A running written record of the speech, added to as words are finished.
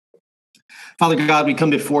Father God, we come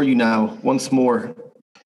before you now once more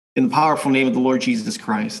in the powerful name of the Lord Jesus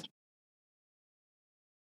Christ.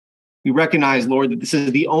 We recognize, Lord, that this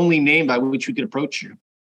is the only name by which we can approach you.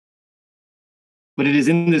 But it is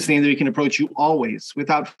in this name that we can approach you always,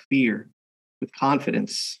 without fear, with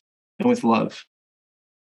confidence, and with love.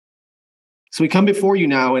 So we come before you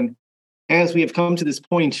now, and as we have come to this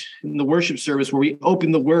point in the worship service where we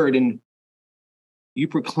open the word and you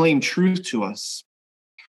proclaim truth to us,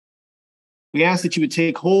 we ask that you would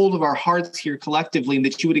take hold of our hearts here collectively and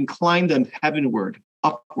that you would incline them heavenward,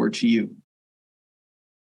 upward to you.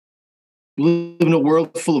 We live in a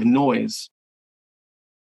world full of noise,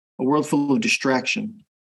 a world full of distraction.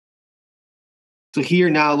 So here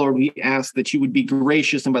now, Lord, we ask that you would be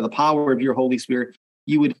gracious, and by the power of your Holy Spirit,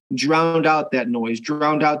 you would drown out that noise,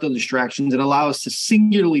 drown out the distractions, and allow us to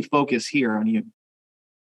singularly focus here on you,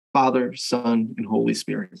 Father, Son, and Holy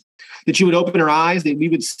Spirit. That you would open our eyes, that we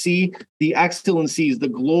would see the excellencies, the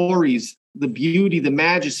glories, the beauty, the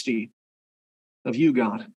majesty of you,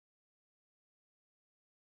 God.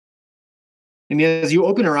 And as you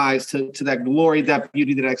open our eyes to that glory, that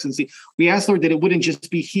beauty, that excellency, we ask, Lord, that it wouldn't just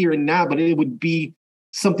be here and now, but it would be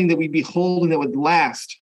something that we behold and that would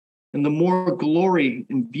last. And the more glory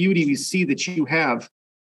and beauty we see that you have,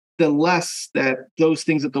 the less that those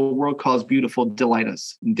things that the world calls beautiful delight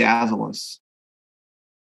us and dazzle us.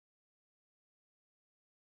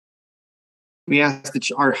 We ask that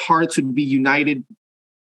our hearts would be united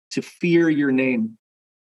to fear your name.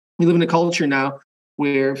 We live in a culture now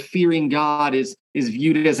where fearing God is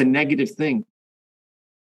viewed as a negative thing.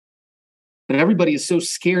 But everybody is so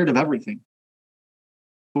scared of everything.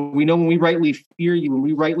 But we know when we rightly fear you, when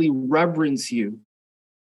we rightly reverence you,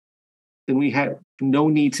 then we have no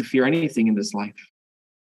need to fear anything in this life.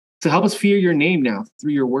 So help us fear your name now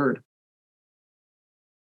through your word.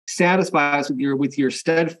 Satisfy us with your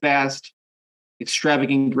steadfast,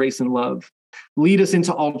 extravagant grace and love. Lead us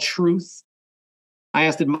into all truth. I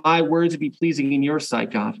ask that my words be pleasing in your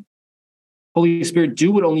sight, God. Holy Spirit,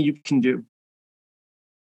 do what only you can do.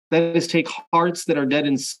 That is, take hearts that are dead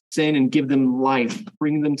in sin and give them life.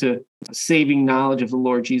 Bring them to a saving knowledge of the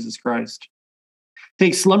Lord Jesus Christ.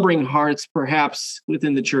 Take slumbering hearts, perhaps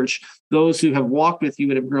within the church, those who have walked with you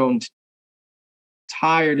and have grown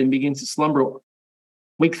tired and begin to slumber.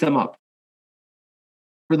 Wake them up.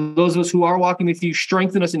 For those of us who are walking with you,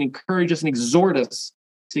 strengthen us and encourage us and exhort us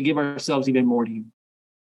to give ourselves even more to you.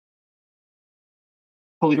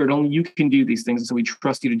 Holy Spirit, only you can do these things, and so we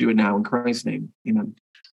trust you to do it now in Christ's name. Amen.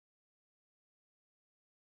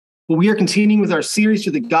 Well, we are continuing with our series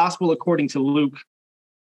to the Gospel according to Luke.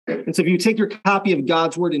 And so if you take your copy of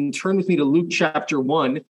God's Word and turn with me to Luke chapter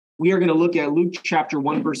 1, we are going to look at Luke chapter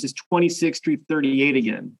 1, verses 26 through 38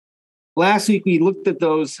 again. Last week, we looked at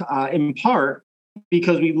those in part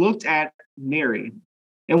because we looked at Mary.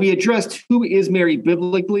 And we addressed who is Mary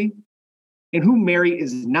biblically and who Mary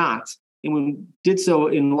is not. And we did so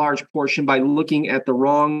in large portion by looking at the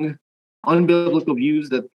wrong, unbiblical views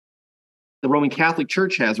that the Roman Catholic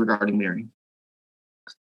Church has regarding Mary.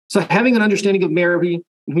 So having an understanding of Mary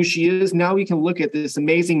and who she is, now we can look at this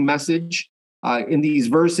amazing message in these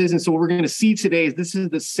verses. And so what we're going to see today is this is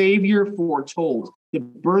the Savior foretold, the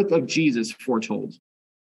birth of Jesus foretold.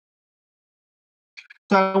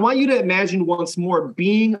 So I want you to imagine once more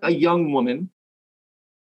being a young woman,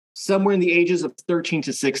 somewhere in the ages of 13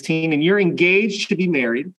 to 16, and you're engaged to be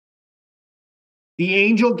married. The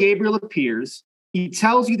angel Gabriel appears. He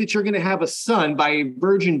tells you that you're going to have a son by a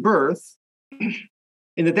virgin birth,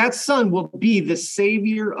 and that son will be the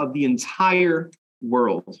Savior of the entire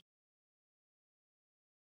world.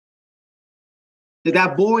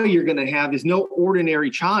 That boy you're going to have is no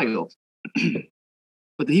ordinary child,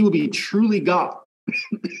 but that he will be truly God.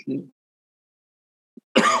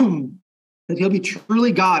 That he'll be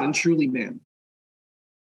truly God and truly man.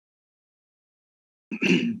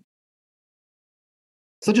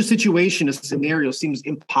 Such a situation, a scenario seems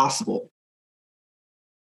impossible.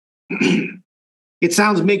 It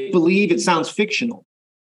sounds make-believe, it sounds fictional.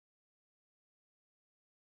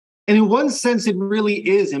 And in one sense, it really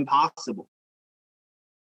is impossible.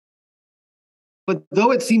 But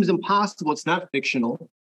though it seems impossible, it's not fictional.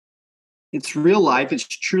 It's real life. It's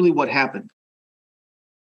truly what happened.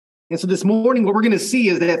 And so this morning, what we're going to see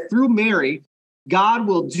is that through Mary, God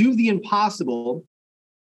will do the impossible,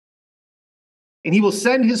 and he will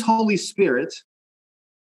send his Holy Spirit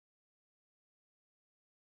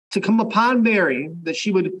to come upon Mary, that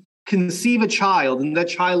she would conceive a child, and that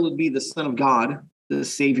child would be the Son of God, the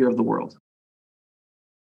Savior of the world.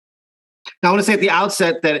 Now, I want to say at the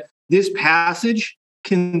outset that this passage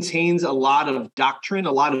contains a lot of doctrine,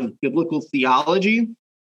 a lot of biblical theology.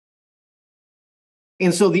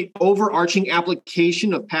 And so the overarching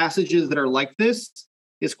application of passages that are like this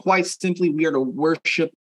is quite simply we are to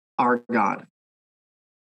worship our God.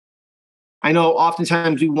 I know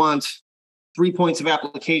oftentimes we want 3 points of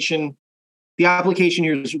application. The application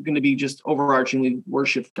here is going to be just overarchingly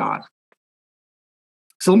worship God.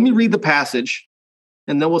 So let me read the passage,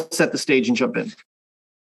 and then we'll set the stage and jump in.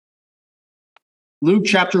 Luke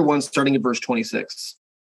chapter 1, starting at verse 26.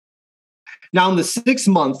 Now in the 6th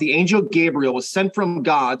month, the angel Gabriel was sent from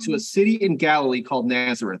God to a city in Galilee called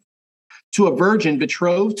Nazareth, to a virgin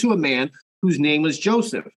betrothed to a man whose name was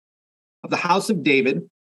Joseph, of the house of David,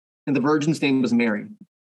 and the virgin's name was Mary.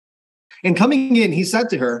 And coming in, he said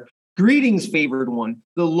to her, "Greetings, favored one,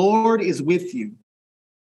 the Lord is with you."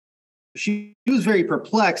 She was very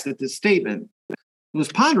perplexed at this statement and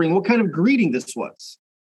was pondering what kind of greeting this was.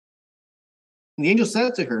 And the angel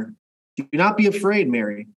said to her, "Do not be afraid,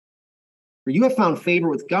 Mary, for you have found favor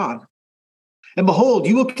with God. And behold,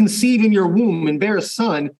 you will conceive in your womb and bear a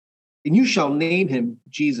son, and you shall name him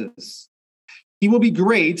Jesus. He will be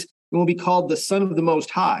great and will be called the Son of the Most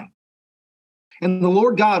High. And the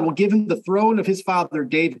Lord God will give him the throne of his father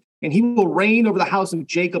David, and he will reign over the house of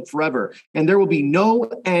Jacob forever, and there will be no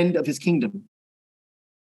end of his kingdom."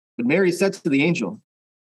 But Mary said to the angel,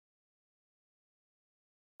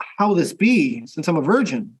 "How will this be, since I'm a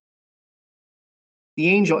virgin?" The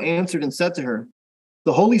angel answered and said to her,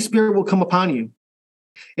 "The Holy Spirit will come upon you,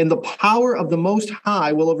 and the power of the Most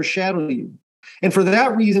High will overshadow you. And for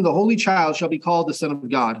that reason, the Holy Child shall be called the Son of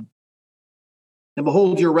God. And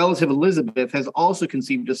behold, your relative Elizabeth has also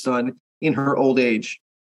conceived a son in her old age.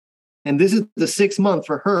 And this is the 6th month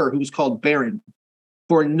for her who is called barren.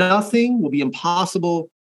 For nothing will be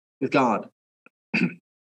impossible with God." And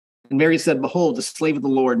Mary said, "Behold, the slave of the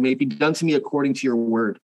Lord, may it be done to me according to your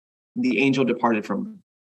word." And the angel departed from her.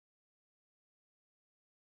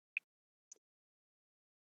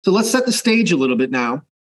 So let's set the stage a little bit now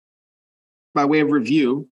by way of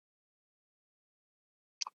review.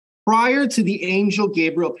 Prior to the angel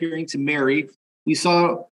Gabriel appearing to Mary, we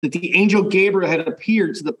saw that the angel Gabriel had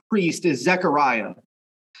appeared to the priest as Zechariah.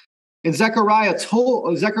 And Zechariah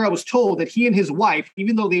was told that he and his wife,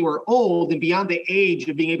 even though they were old and beyond the age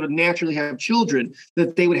of being able to naturally have children,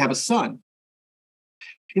 that they would have a son.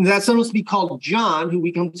 And that son was to be called John, who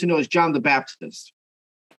we come to know as John the Baptist.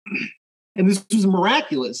 And this was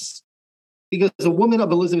miraculous because a woman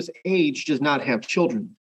of Elizabeth's age does not have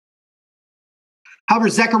children. However,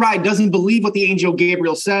 Zechariah doesn't believe what the angel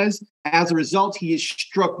Gabriel says. As a result, he is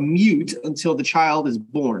struck mute until the child is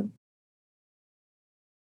born.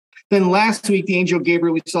 Then last week, the angel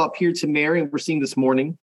Gabriel we saw appeared to Mary, and we're seeing this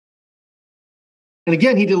morning. And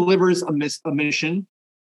again, he delivers a mission.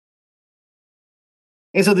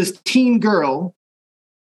 And so this teen girl,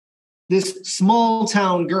 this small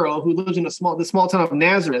town girl who lives in the small town of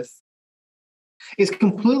Nazareth, is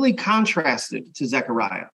completely contrasted to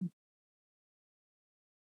Zechariah.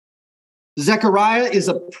 Zechariah is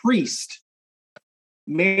a priest.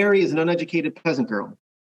 Mary is an uneducated peasant girl.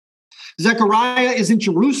 Zechariah is in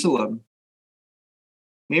Jerusalem.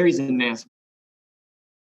 Mary's in Nazareth.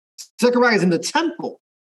 Zechariah is in the temple.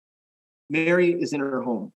 Mary is in her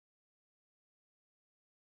home.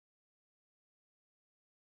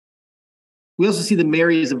 We also see that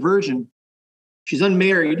Mary is a virgin. She's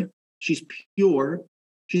unmarried. She's pure.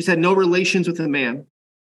 She's had no relations with a man.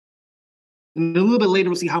 And a little bit later,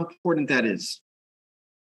 we'll see how important that is.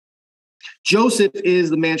 Joseph is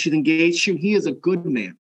the man she's engaged to. He is a good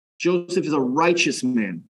man. Joseph is a righteous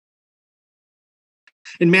man.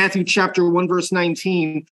 In Matthew chapter 1, verse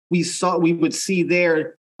 19, we would see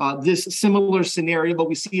there this similar scenario, but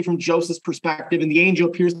we see it from Joseph's perspective. And the angel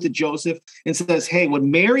appears to Joseph and says, "Hey, what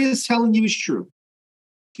Mary is telling you is true.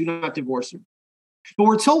 Do not divorce her." But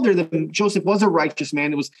we're told there that Joseph was a righteous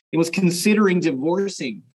man. It was considering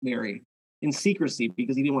divorcing Mary in secrecy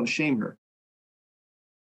because he didn't want to shame her.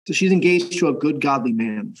 So she's engaged to a good, godly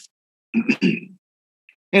man.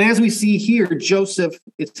 And as we see here, Joseph,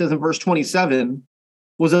 it says in verse 27,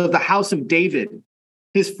 was of the house of David.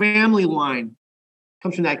 His family line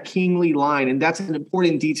comes from that kingly line, and that's an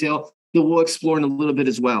important detail that we'll explore in a little bit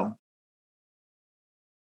as well.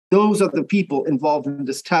 Those are the people involved in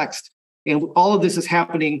this text, and all of this is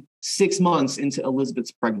happening 6 months into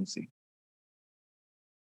Elizabeth's pregnancy.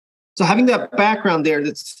 So having that background there,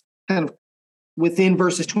 that's kind of within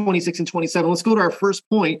verses 26 and 27. Let's go to our first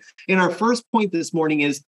point. And our first point this morning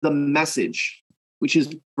is the message, which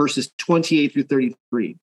is verses 28 through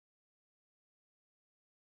 33.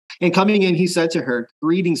 And coming in, he said to her,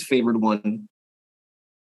 "Greetings, favored one.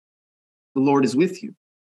 The Lord is with you."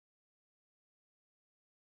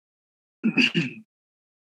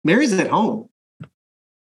 Mary's at home.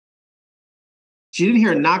 She didn't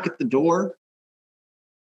hear a knock at the door.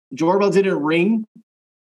 The doorbell didn't ring.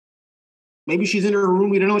 Maybe she's in her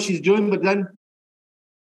room. We don't know what she's doing, but then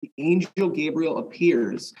the angel Gabriel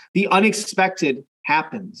appears. The unexpected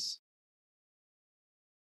happens.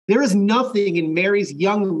 There is nothing in Mary's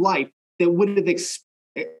young life that would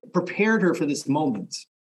have prepared her for this moment.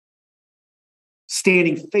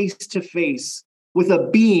 Standing face to face with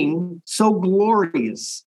a being so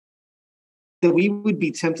glorious that we would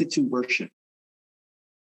be tempted to worship.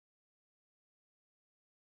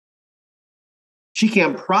 She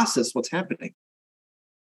can't process what's happening.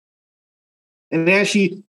 And as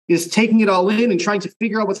she is taking it all in and trying to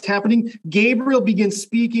figure out what's happening, Gabriel begins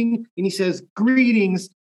speaking and he says, "Greetings,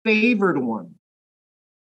 favored one."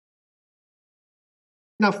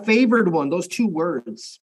 Now, favored one, those two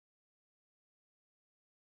words,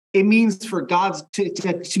 it means for God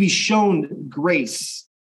to be shown grace,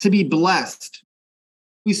 to be blessed.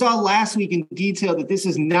 We saw last week in detail that this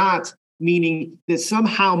is not meaning that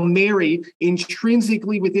somehow Mary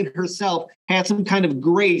intrinsically within herself had some kind of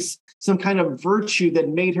grace, some kind of virtue that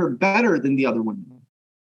made her better than the other women,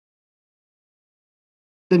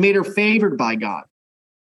 that made her favored by God.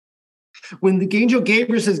 When the angel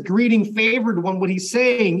Gabriel says, "Greeting, favored one," what he's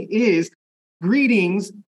saying is,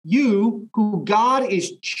 greetings, you who God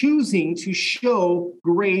is choosing to show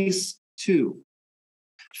grace to.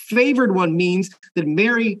 Favored one means that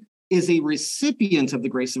Mary is a recipient of the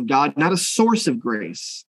grace of God, not a source of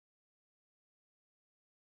grace.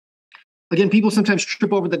 Again, people sometimes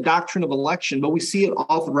trip over the doctrine of election, but we see it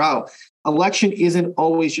all throughout. Election isn't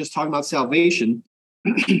always just talking about salvation.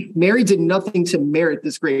 Mary did nothing to merit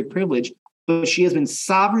this great privilege, but she has been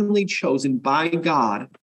sovereignly chosen by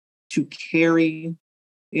God to carry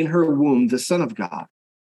in her womb the Son of God.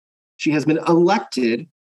 She has been elected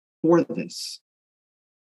for this,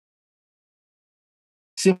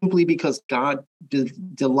 simply because God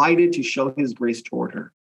delighted to show his grace toward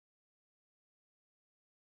her.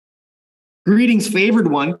 Greetings, favored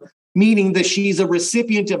one, meaning that she's a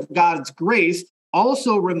recipient of God's grace,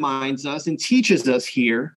 also reminds us and teaches us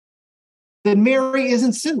here that Mary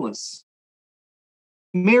isn't sinless.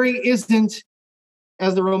 Mary isn't,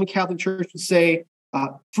 as the Roman Catholic Church would say,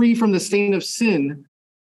 free from the stain of sin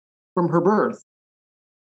from her birth.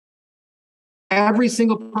 Every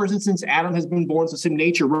single person since Adam has been born to sin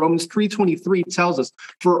nature. Romans 3:23 tells us,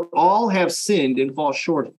 "For all have sinned and fall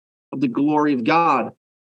short of the glory of God."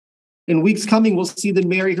 In weeks coming, we'll see that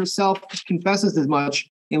Mary herself confesses as much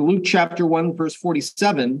in Luke chapter 1, verse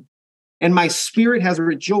 47, "And my spirit has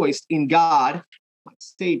rejoiced in God, my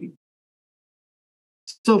Savior."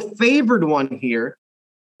 So favored one here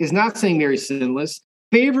is not saying Mary's sinless.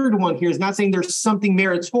 Favored one here is not saying there's something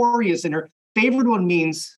meritorious in her. Favored one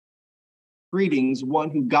means greetings, one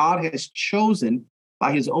who God has chosen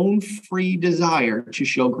by his own free desire to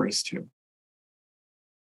show grace to.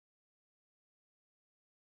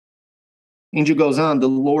 Angel goes on, "The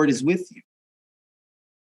Lord is with you."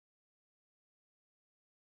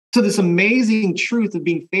 So this amazing truth of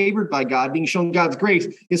being favored by God, being shown God's grace,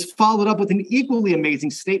 is followed up with an equally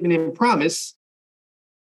amazing statement and promise.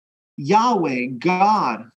 Yahweh,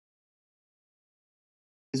 God,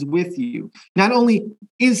 is with you. Not only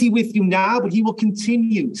is he with you now, but he will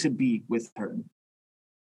continue to be with her.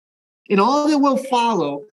 In all that will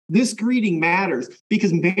follow, this greeting matters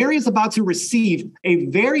because Mary is about to receive a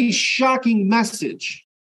very shocking message.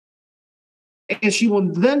 And she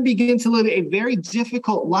will then begin to live a very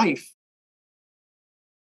difficult life.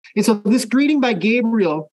 And so this greeting by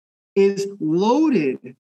Gabriel is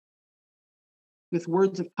loaded with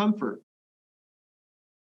words of comfort,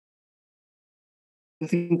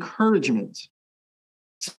 with encouragement.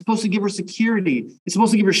 It's supposed to give her security. It's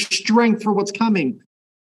supposed to give her strength for what's coming.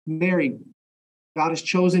 Mary, God has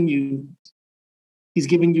chosen you. He's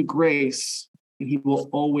given you grace, and he will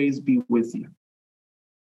always be with you.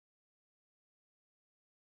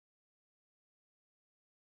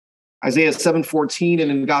 Isaiah 7:14,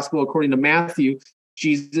 and in the Gospel according to Matthew,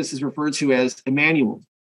 Jesus is referred to as Emmanuel,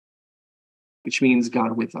 which means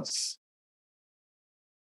God with us.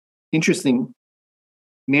 Interesting.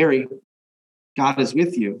 Mary, God is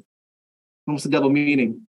with you. Almost a double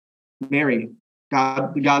meaning. Mary,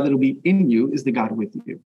 God, the God that will be in you is the God with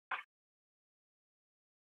you.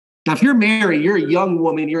 Now, if you're Mary, you're a young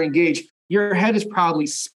woman, you're engaged, your head is probably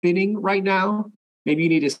spinning right now. Maybe you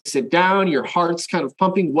need to sit down. Your heart's kind of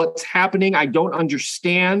pumping. What's happening? I don't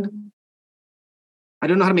understand. I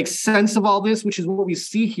don't know how to make sense of all this, which is what we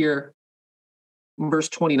see here in verse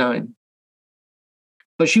 29.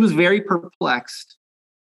 But she was very perplexed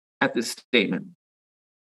at this statement.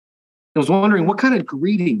 I was wondering what kind of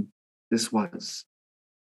greeting this was.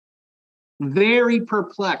 very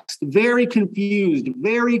perplexed, very confused,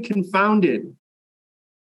 very confounded.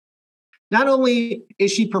 Not only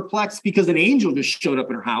is she perplexed because an angel just showed up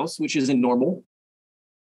in her house, which isn't normal,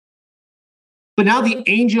 but now the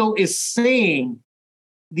angel is saying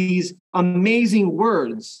these amazing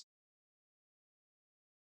words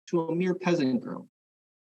to a mere peasant girl.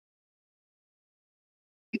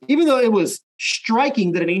 Even though it was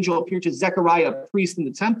striking that an angel appeared to Zechariah, a priest in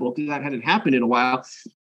the temple, because that hadn't happened in a while.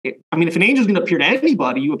 If an angel is going to appear to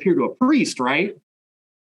anybody, you appear to a priest, right?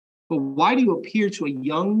 But why do you appear to a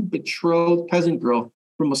young, betrothed peasant girl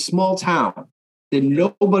from a small town that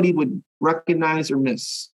nobody would recognize or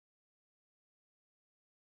miss?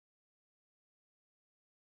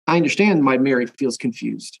 I understand why Mary feels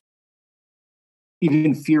confused,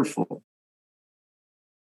 even fearful.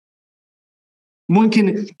 One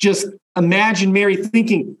can just imagine Mary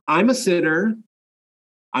thinking, I'm a sinner,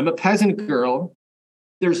 I'm a peasant girl,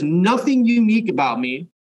 there's nothing unique about me,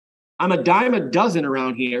 I'm a dime a dozen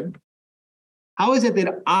around here. How is it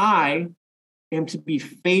that I am to be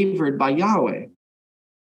favored by Yahweh?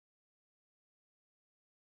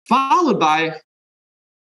 Followed by,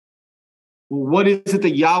 what is it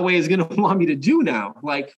that Yahweh is going to want me to do now?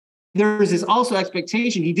 Like, there's this also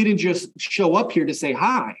expectation. He didn't just show up here to say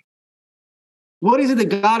hi. What is it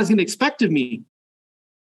that God is going to expect of me?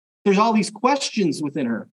 There's all these questions within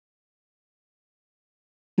her.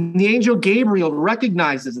 And the angel Gabriel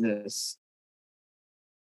recognizes this.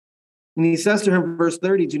 And he says to her in verse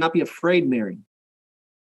 30, do not be afraid, Mary.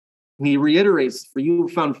 And he reiterates, for you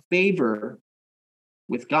have found favor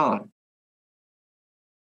with God.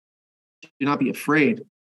 Do not be afraid.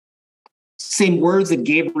 Same words that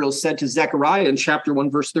Gabriel said to Zechariah in chapter 1,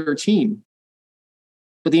 verse 13.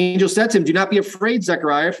 But the angel said to him, do not be afraid,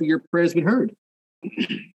 Zechariah, for your prayer has been heard.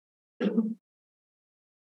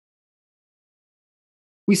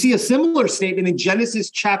 We see a similar statement in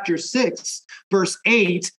Genesis chapter 6, verse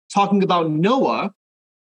 8, talking about Noah.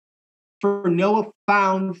 For Noah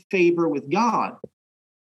found favor with God.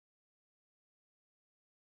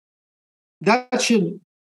 That should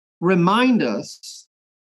remind us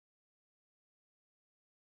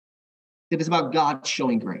that it's about God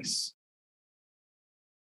showing grace.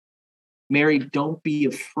 Mary, don't be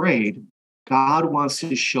afraid. God wants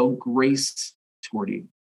to show grace toward you.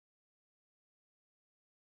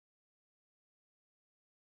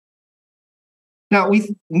 Now,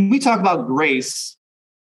 when we talk about grace,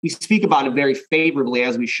 we speak about it very favorably,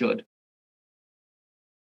 as we should.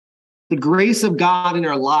 The grace of God in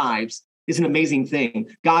our lives is an amazing thing.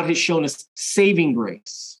 God has shown us saving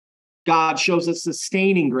grace. God shows us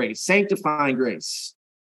sustaining grace, sanctifying grace.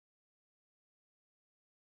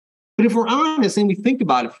 But if we're honest and we think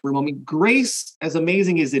about it for a moment, grace, as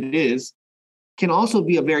amazing as it is, can also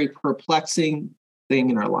be a very perplexing thing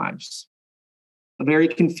in our lives, a very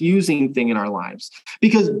confusing thing in our lives.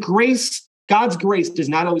 Because grace, God's grace, does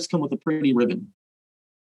not always come with a pretty ribbon.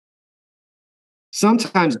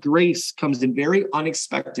 Sometimes grace comes in very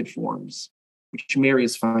unexpected forms, which Mary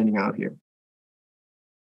is finding out here.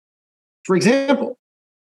 For example,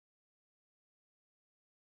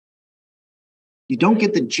 you don't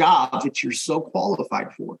get the job that you're so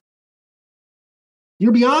qualified for.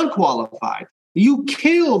 You're beyond qualified. You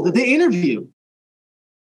killed the interview.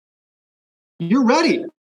 You're ready.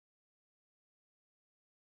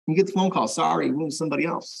 You get the phone call, sorry, you moved somebody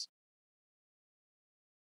else.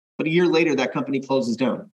 But a year later, that company closes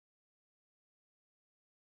down.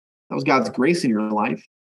 That was God's grace in your life.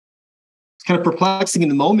 It's kind of perplexing in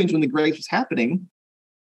the moment when the grace was happening.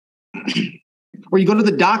 Or you go to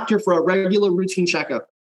the doctor for a regular routine checkup.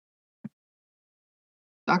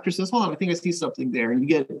 Doctor says, hold on, I think I see something there. And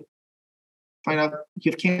you find out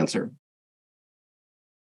you have cancer.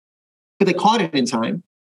 But they caught it in time.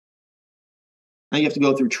 Now you have to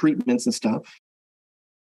go through treatments and stuff.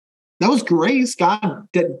 That was grace. God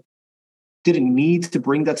didn't need to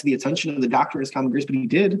bring that to the attention of the doctor in his common grace, but he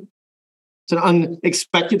did. It's an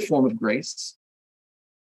unexpected form of grace.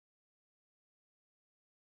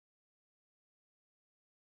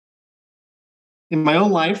 In my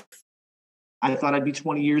own life, I thought I'd be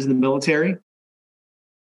 20 years in the military.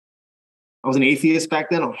 I was an atheist back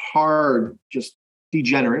then, a hard, just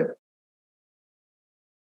degenerate.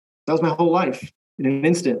 That was my whole life in an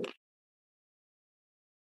instant.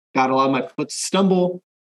 God allowed my foot to stumble,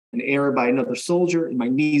 an error by another soldier, and my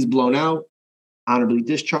knees blown out, honorably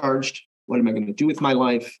discharged. What am I going to do with my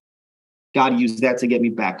life? God used that to get me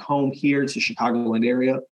back home here to Chicagoland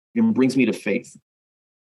area and brings me to faith.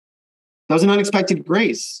 That was an unexpected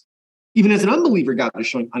grace. Even as an unbeliever, God was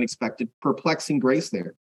showing unexpected, perplexing grace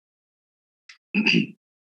there.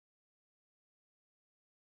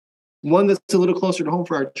 one that's a little closer to home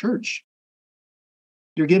for our church.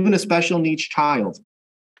 You're given a special needs child,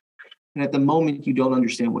 and at the moment, you don't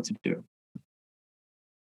understand what to do.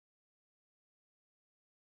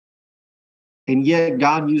 And yet,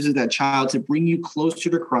 God uses that child to bring you closer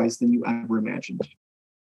to Christ than you ever imagined.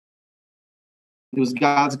 It was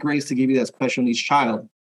God's grace to give you that special needs child,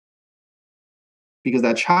 because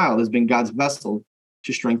that child has been God's vessel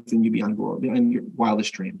to strengthen you beyond your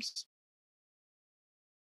wildest dreams.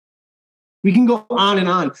 We can go on and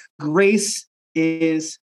on. Grace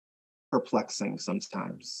is perplexing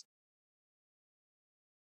sometimes,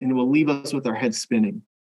 and it will leave us with our heads spinning.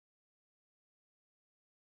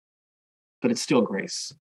 But it's still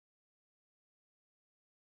grace.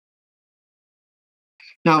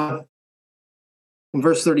 Now, in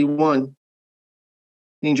verse 31,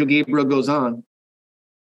 Angel Gabriel goes on,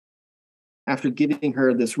 after giving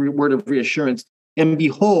her this word of reassurance, and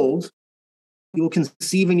behold, you will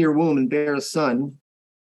conceive in your womb and bear a son,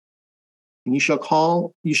 and you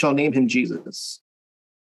shall name him Jesus.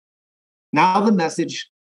 Now the message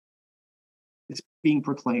is being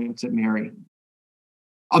proclaimed to Mary.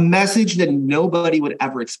 A message that nobody would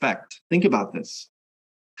ever expect. Think about this.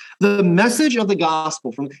 The message of the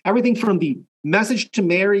gospel, from everything from the message to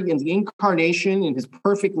Mary and the incarnation and his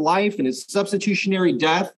perfect life and his substitutionary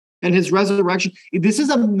death and his resurrection, this is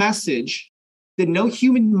a message that no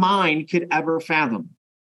human mind could ever fathom.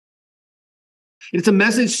 It's a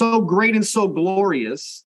message so great and so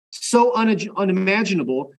glorious, so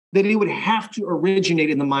unimaginable, that it would have to originate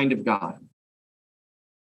in the mind of God.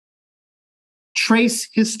 Trace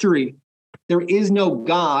history. There is no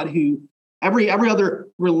God. Who every other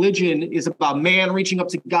religion is about man reaching up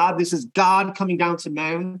to God. This is God coming down to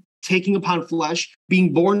man, taking upon flesh,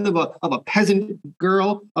 being born of a peasant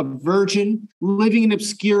girl, a virgin, living in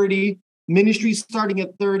obscurity, ministry starting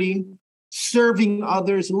at 30, serving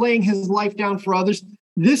others, laying his life down for others.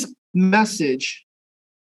 This message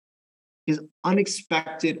is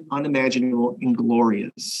unexpected, unimaginable, and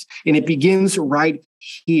glorious. And it begins right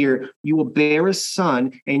here. You will bear a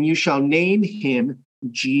son, and you shall name him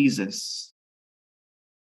Jesus.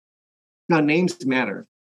 Now, names matter.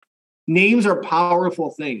 Names are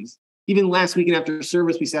powerful things. Even last weekend after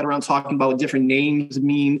service, we sat around talking about what different names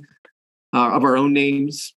mean of our own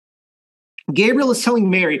names. Gabriel is telling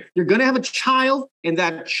Mary, you're going to have a child, and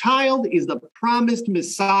that child is the promised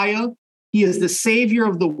Messiah. He is the Savior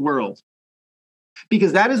of the world.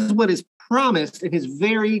 Because that is what is promised in his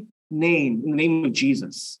very name, in the name of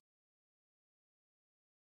Jesus.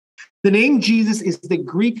 The name Jesus is the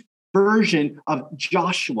Greek version of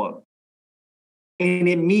Joshua, and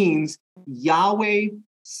it means Yahweh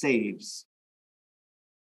saves.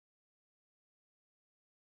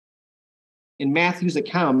 In Matthew's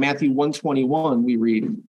account, Matthew 1:21, we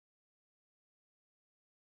read,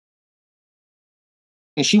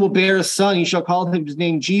 and she will bear a son, you shall call him his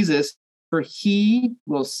name Jesus, for he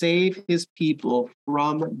will save his people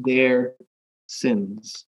from their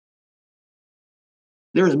sins.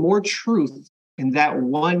 There is more truth in that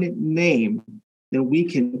one name than we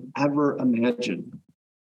can ever imagine.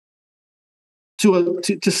 To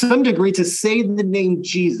some degree, to say the name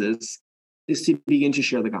Jesus is to begin to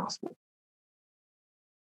share the gospel.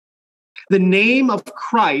 The name of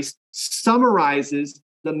Christ summarizes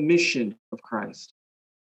the mission of Christ.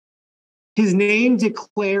 His name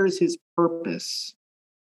declares his purpose.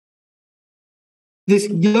 This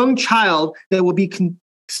young child that will be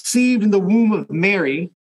conceived in the womb of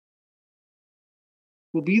Mary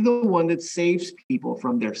will be the one that saves people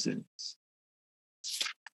from their sins.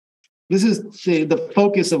 This is the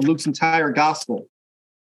focus of Luke's entire gospel.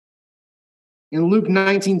 In Luke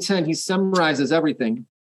 19:10, he summarizes everything.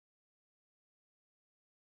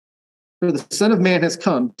 For the Son of Man has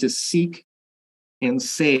come to seek and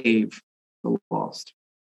save the lost.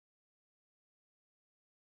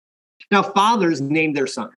 Now, fathers name their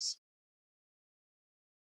sons.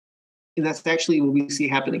 And that's actually what we see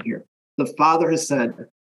happening here. The father has said,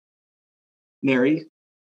 Mary,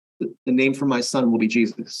 the name for my son will be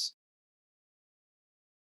Jesus.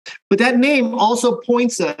 But that name also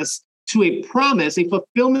points us to a promise, a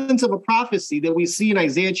fulfillment of a prophecy that we see in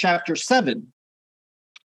Isaiah chapter 7.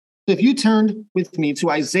 If you turn with me to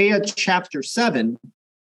Isaiah chapter 7,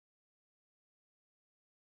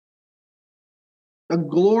 a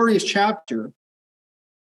glorious chapter,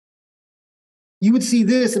 you would see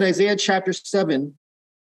this in Isaiah chapter 7,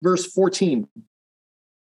 verse 14.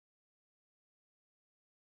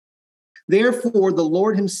 Therefore, the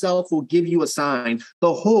Lord himself will give you a sign.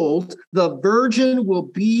 Behold, the virgin will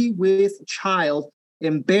be with child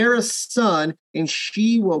and bear a son, and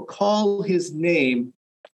she will call his name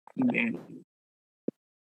Emmanuel.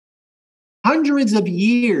 hundreds of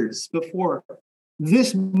years before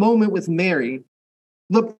this moment with Mary,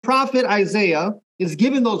 the prophet Isaiah is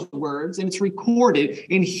given those words, and it's recorded.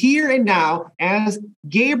 And here and now, as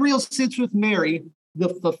Gabriel sits with Mary, the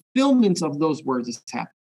fulfillment of those words is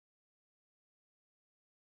happening.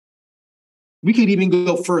 We could even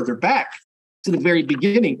go further back to the very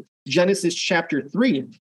beginning, Genesis chapter 3,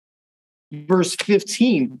 verse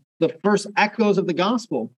 15, the first echoes of the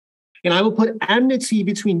gospel. And I will put enmity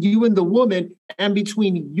between you and the woman, and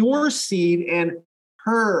between your seed and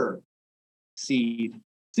her seed.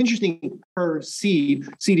 It's interesting, her seed.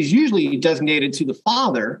 Seed is usually designated to the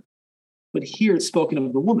father, but here it's spoken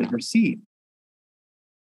of the woman, her seed.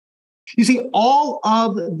 You see, all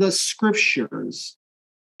of the scriptures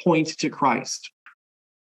point to Christ.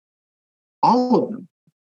 All of them.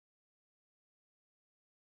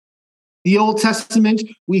 The Old Testament,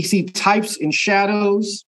 we see types and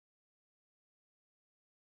shadows.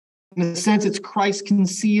 In a sense, it's Christ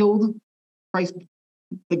concealed. Christ,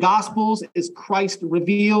 the Gospels is Christ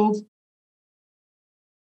revealed.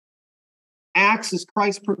 Acts is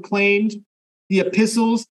Christ proclaimed. The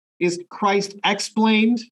epistles is Christ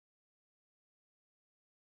explained.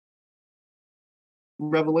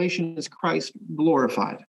 Revelation is Christ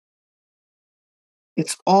glorified.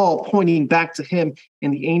 It's all pointing back to him,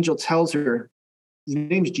 and the angel tells her, his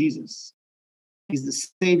name's Jesus. He's the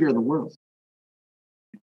Savior of the world.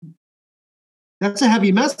 That's a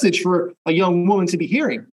heavy message for a young woman to be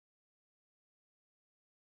hearing.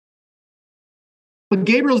 But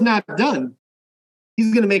Gabriel's not done.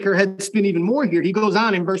 He's going to make her head spin even more here. He goes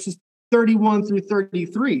on in verses 31 through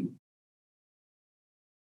 33.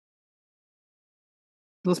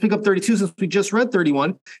 Let's pick up 32 since we just read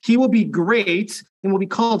 31. He will be great and will be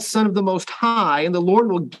called Son of the Most High, and the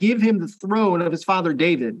Lord will give him the throne of his father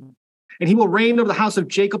David. And he will reign over the house of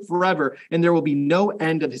Jacob forever, and there will be no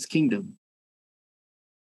end of his kingdom.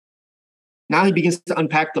 Now he begins to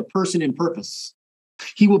unpack the person and purpose.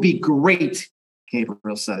 He will be great,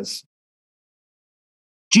 Gabriel says.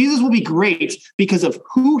 Jesus will be great because of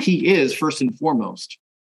who he is, first and foremost,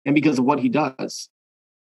 and because of what he does.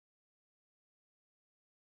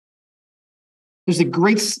 There's a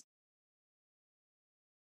great,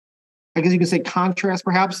 I guess you can say, contrast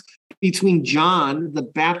perhaps between John the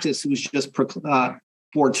Baptist, who was just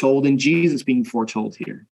foretold, and Jesus being foretold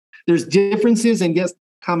here. There's differences and yes,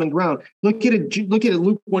 common ground. Look at it. Look at it,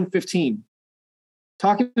 Luke 1:15.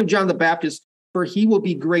 Talking to John the Baptist, for he will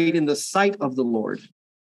be great in the sight of the Lord.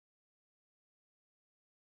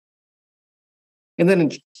 And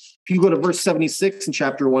then if you go to verse 76 in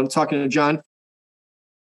chapter 1, talking to John,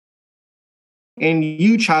 and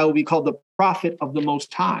you, child, will be called the prophet of the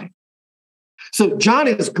Most High. So John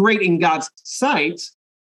is great in God's sight.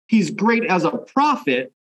 He's great as a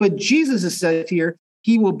prophet, but Jesus is said here,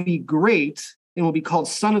 he will be great and will be called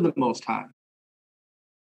Son of the Most High.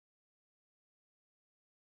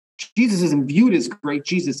 Jesus isn't viewed as great.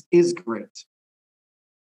 Jesus is great.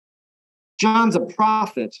 John's a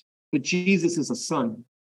prophet, but Jesus is a son.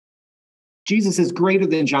 Jesus is greater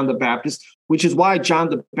than John the Baptist, which is why John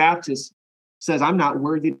the Baptist says, I'm not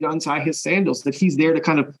worthy to untie his sandals, that he's there to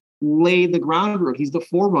kind of lay the groundwork. He's the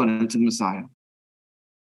forerunner to the Messiah.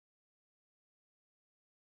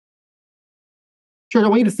 Sure, I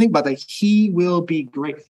want you to think about that. He will be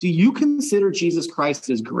great. Do you consider Jesus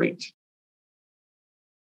Christ as great?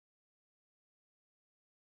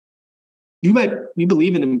 You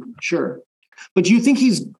believe in him, sure. But do you think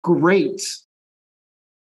he's great?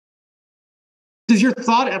 Does your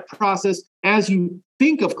thought process as you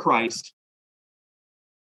think of Christ,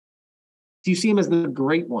 do you see him as the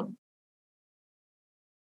great one?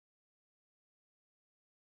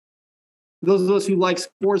 Those of us who like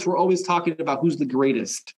sports, we're always talking about who's the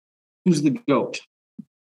greatest, who's the GOAT.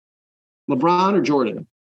 LeBron or Jordan?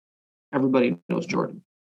 Everybody knows Jordan.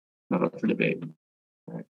 Not up for debate.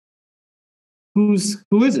 Right. Who is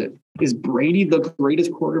it? Is Brady the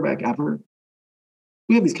greatest quarterback ever?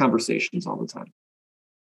 We have these conversations all the time.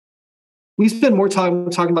 We spend more time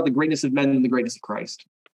talking about the greatness of men than the greatness of Christ.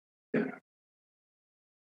 Yeah.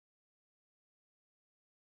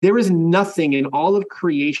 There is nothing in all of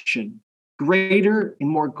creation greater and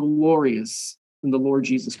more glorious than the Lord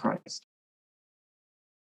Jesus Christ.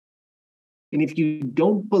 And if you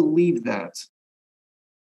don't believe that,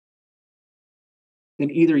 then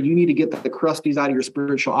either you need to get the crusties out of your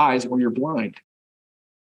spiritual eyes or you're blind.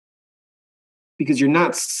 Because you're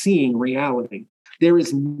not seeing reality. There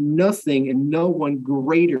is nothing and no one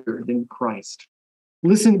greater than Christ.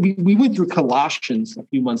 Listen, we went through Colossians a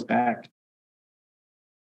few months back.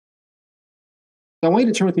 So I want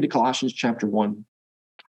you to turn with me to Colossians chapter 1.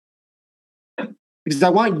 because I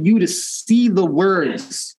want you to see the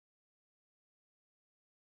words.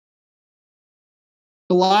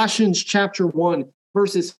 Colossians chapter 1,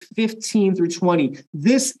 verses 15 through 20.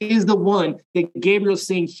 This is the one that Gabriel is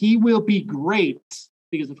saying he will be great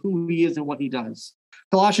because of who he is and what he does.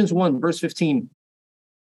 Colossians 1, verse 15.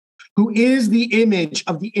 Who is the image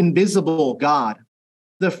of the invisible God,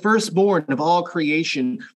 the firstborn of all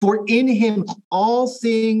creation. For in him all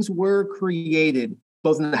things were created,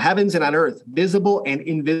 both in the heavens and on earth, visible and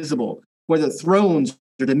invisible, whether thrones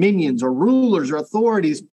or dominions or rulers or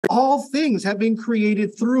authorities. All things have been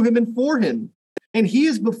created through him and for him. And he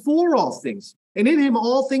is before all things. And in him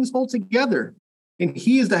all things hold together. And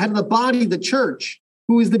he is the head of the body, the church,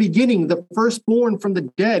 who is the beginning, the firstborn from the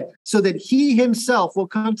dead, so that he himself will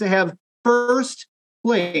come to have first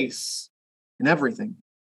place in everything.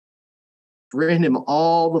 For in him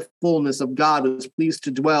all the fullness of God was pleased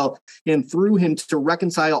to dwell, and through him to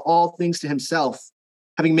reconcile all things to himself,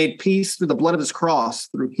 having made peace through the blood of his cross,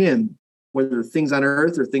 through him, whether things on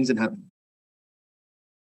earth or things in heaven.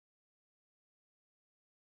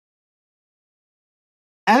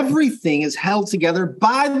 Everything is held together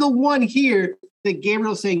by the one here that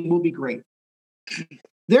Gabriel is saying will be great.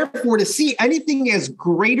 Therefore, to see anything as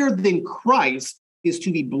greater than Christ is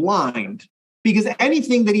to be blind, because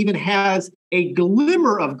anything that even has a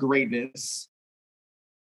glimmer of greatness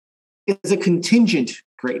is a contingent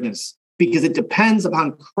greatness, because it depends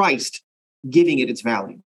upon Christ giving it its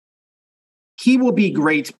value. He will be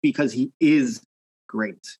great because he is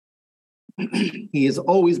great. He has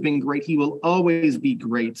always been great. He will always be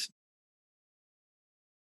great.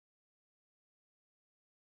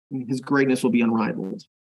 His greatness will be unrivaled.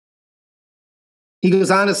 He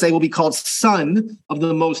goes on to say, will be called Son of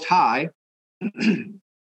the Most High.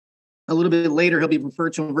 A little bit later, he'll be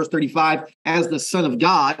referred to in verse 35 as the Son of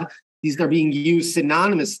God. These are being used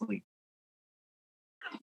synonymously.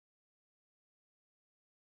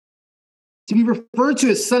 To be referred to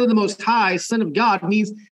as Son of the Most High, Son of God,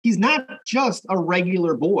 means he's not just a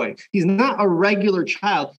regular boy. He's not a regular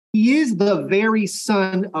child. He is the very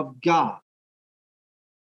Son of God.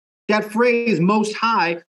 That phrase, Most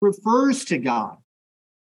High, refers to God.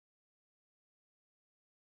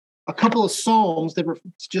 A couple of Psalms that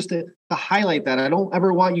just to highlight that. I don't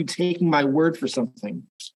ever want you taking my word for something.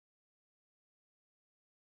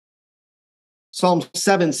 Psalm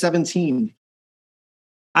 7:17.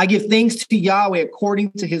 I give thanks to Yahweh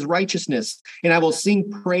according to his righteousness, and I will sing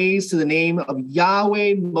praise to the name of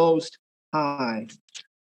Yahweh Most High.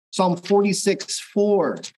 Psalm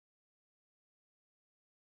 46:4.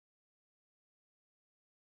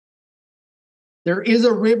 There is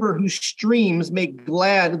a river whose streams make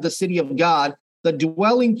glad the city of God, the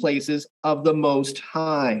dwelling places of the Most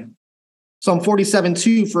High. Psalm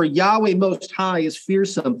 47:2, for Yahweh Most High is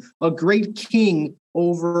fearsome, a great king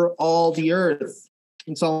over all the earth.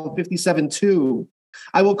 In Psalm 57:2,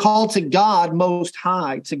 I will call to God Most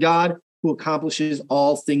High, to God who accomplishes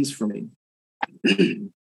all things for me.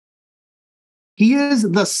 He is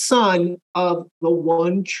the Son of the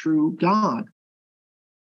one true God.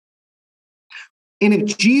 And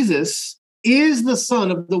if Jesus is the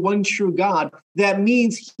Son of the one true God, that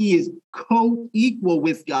means he is co-equal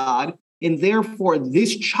with God, and therefore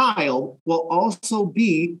this child will also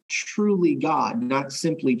be truly God, not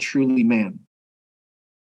simply truly man.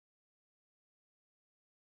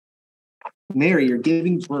 Mary, you're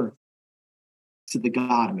giving birth to the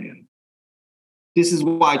God-man. This is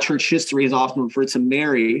why church history has often referred to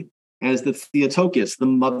Mary as the Theotokos, the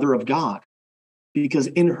mother of God, because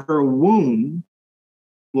in her womb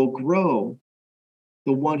will grow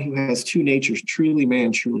the one who has two natures, truly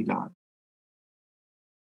man, truly God.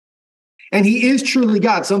 And he is truly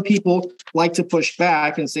God. Some people like to push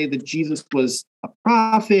back and say that Jesus was a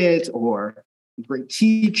prophet or a great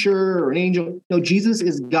teacher or an angel. No, Jesus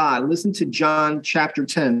is God. Listen to John chapter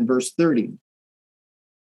 10, verse 30.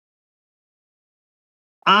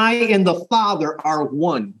 I and the Father are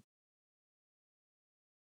one.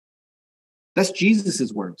 That's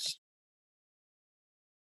Jesus's words.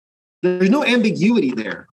 There's no ambiguity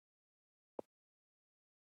there.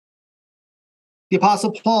 The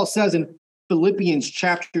Apostle Paul says in Philippians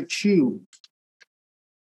chapter 2,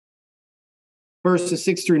 verses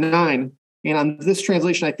 6 through 9, and on this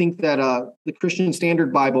translation, I think that the Christian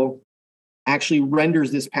Standard Bible actually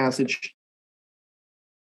renders this passage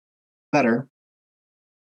better.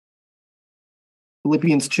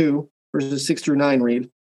 Philippians 2, verses 6 through 9 read,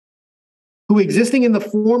 who existing in the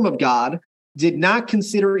form of God did not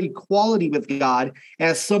consider equality with God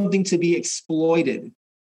as something to be exploited.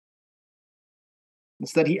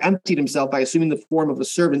 Instead, he emptied himself by assuming the form of a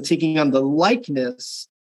servant, taking on the likeness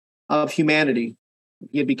of humanity.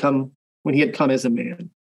 when he had come as a man.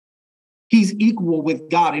 He's equal with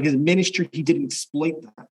God. In his ministry, he didn't exploit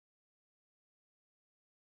that.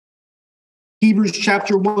 Hebrews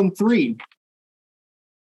chapter 1:3.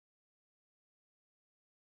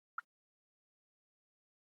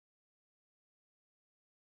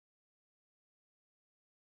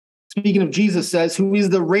 Speaking of Jesus, says, who is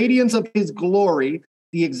the radiance of his glory,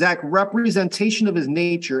 the exact representation of his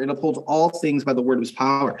nature, and upholds all things by the word of his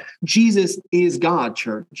power. Jesus is God,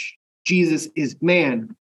 church. Jesus is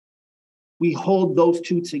man. We hold those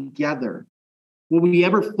two together. Will we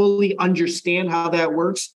ever fully understand how that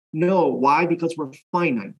works? No. Why? Because we're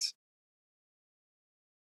finite.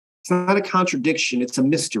 It's not a contradiction. It's a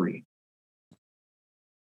mystery.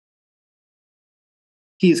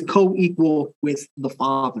 He is co-equal with the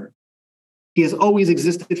Father. He has always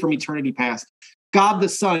existed from eternity past. God the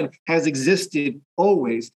Son has existed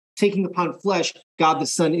always. Taking upon flesh, God the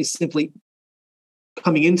Son is simply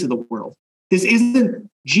coming into the world. This isn't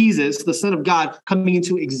Jesus, the Son of God, coming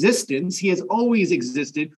into existence. He has always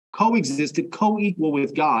existed, coexisted, co-equal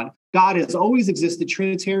with God. God has always existed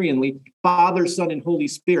Trinitarianly, Father, Son, and Holy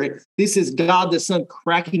Spirit. This is God the Son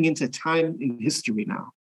cracking into time and history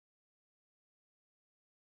now.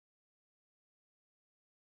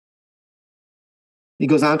 He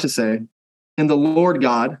goes on to say, and the Lord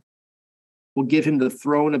God will give him the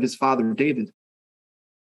throne of his father David.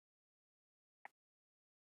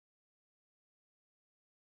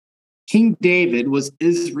 King David was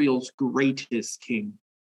Israel's greatest king.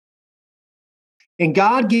 And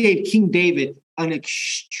God gave King David an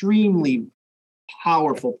extremely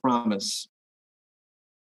powerful promise.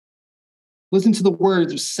 Listen to the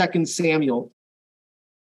words of 2 Samuel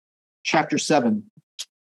chapter 7.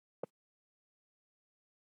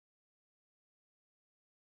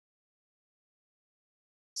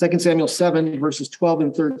 2 Samuel 7, verses 12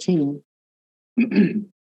 and 13.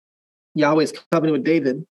 Yahweh's covenant with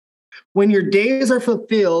David. When your days are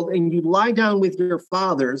fulfilled and you lie down with your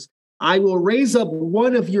fathers, I will raise up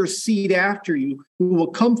one of your seed after you, who will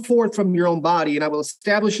come forth from your own body, and I will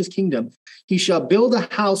establish his kingdom. He shall build a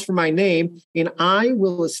house for my name, and I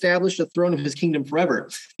will establish the throne of his kingdom forever.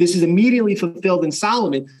 This is immediately fulfilled in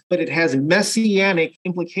Solomon, but it has messianic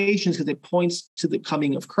implications because it points to the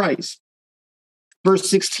coming of Christ. Verse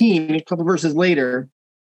 16, a couple verses later,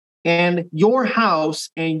 and your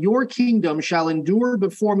house and your kingdom shall endure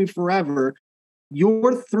before me forever.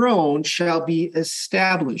 Your throne shall be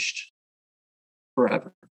established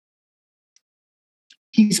forever.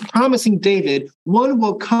 He's promising David, one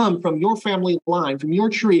will come from your family line, from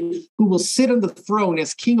your tree, who will sit on the throne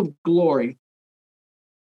as King of glory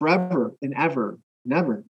forever and ever and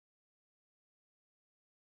ever.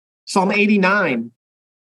 Psalm 89,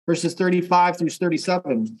 verses 35 through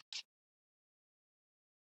 37.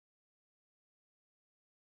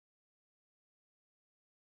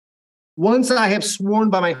 Once I have sworn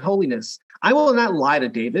by my holiness, I will not lie to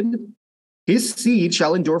David. His seed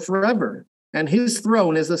shall endure forever, and his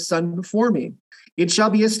throne is the sun before me. It shall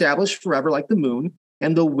be established forever like the moon,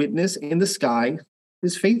 and the witness in the sky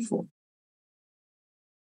is faithful.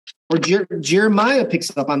 Or Jeremiah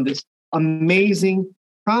picks up on this amazing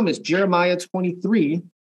promise. Jeremiah 23,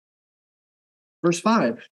 verse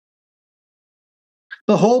 5.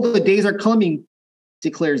 Behold, the days are coming,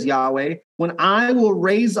 declares Yahweh, when I will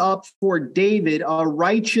raise up for David a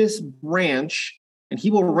righteous branch, and he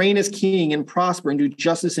will reign as king and prosper and do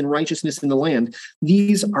justice and righteousness in the land.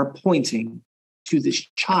 These are pointing to this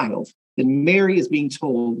child that Mary is being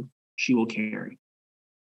told she will carry.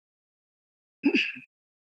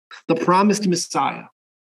 The promised Messiah,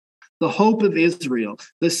 the hope of Israel,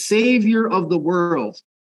 the Savior of the world.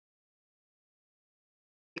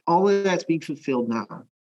 All of that's being fulfilled now,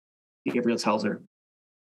 Gabriel tells her,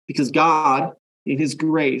 because God, in his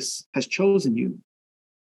grace, has chosen you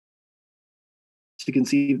to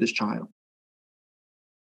conceive this child.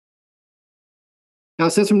 Now,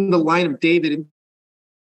 it says from the line of David,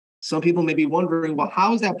 some people may be wondering, well,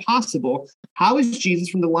 how is that possible? How is Jesus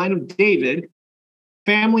from the line of David?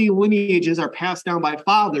 Family lineages are passed down by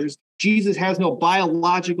fathers. Jesus has no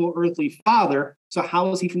biological earthly father, so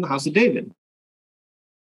how is he from the house of David?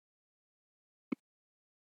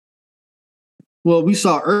 Well, we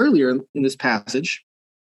saw earlier in this passage,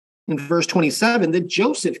 in verse 27, that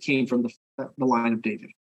Joseph came from the line of David.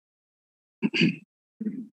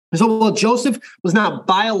 So while Joseph was not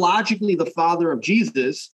biologically the father of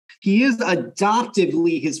Jesus, he is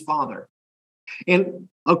adoptively his father. And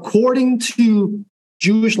according to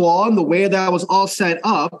Jewish law and the way that was all set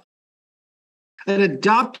up, an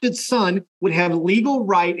adopted son would have legal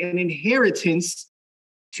right and inheritance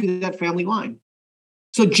to that family line.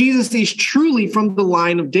 So Jesus is truly from the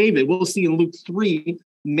line of David. We'll see in Luke 3,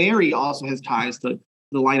 Mary also has ties to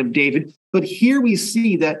the line of David. But here we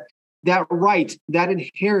see that right, that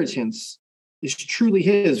inheritance is truly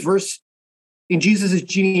his. Verse in Jesus'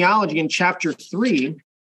 genealogy in chapter 3,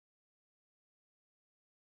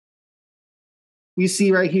 we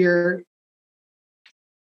see right here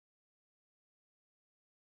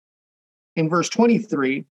in verse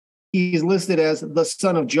 23, he's listed as the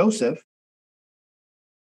son of Joseph.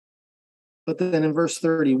 But then in verse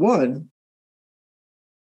 31,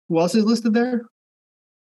 who else is listed there?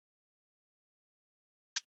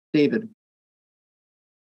 David.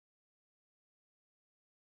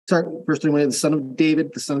 Sorry, verse 31, the son of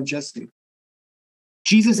David, the son of Jesse.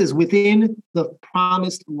 Jesus is within the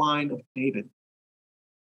promised line of David.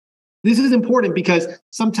 This is important because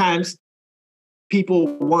sometimes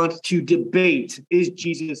people want to debate, is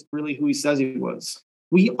Jesus really who he says he was?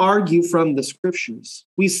 We argue from the scriptures.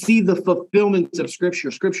 We see the fulfillment of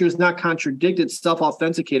scripture. Scripture is not contradicted,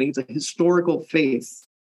 self-authenticating. It's a historical faith.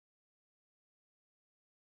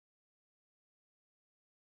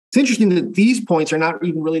 It's interesting that these points are not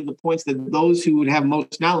even really the points that those who would have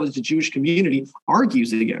most knowledge, the Jewish community,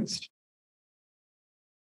 argues against.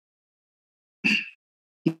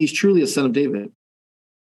 He's truly a son of David.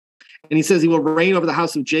 And he says he will reign over the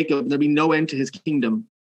house of Jacob, and there'll be no end to his kingdom.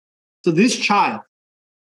 So this child,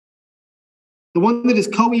 the one that is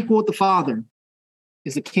co-equal with the Father,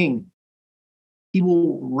 is a king. He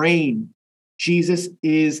will reign. Jesus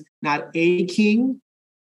is not a king.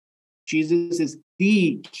 Jesus is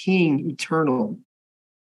the King eternal.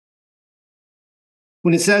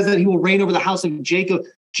 When it says that he will reign over the house of Jacob,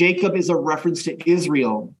 Jacob is a reference to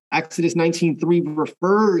Israel. Exodus 19:3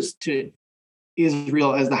 refers to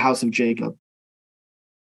Israel as the house of Jacob.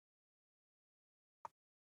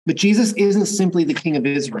 But Jesus isn't simply the king of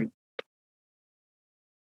Israel.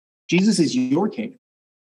 Jesus is your king.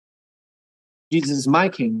 Jesus is my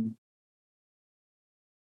king.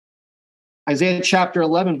 Isaiah chapter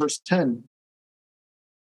 11, verse 10.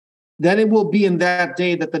 Then it will be in that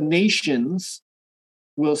day that the nations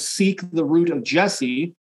will seek the root of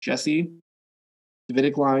Jesse,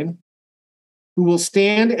 Davidic line, who will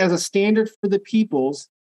stand as a standard for the peoples,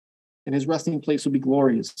 and his resting place will be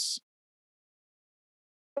glorious.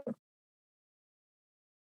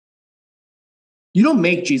 You don't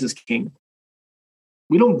make Jesus king.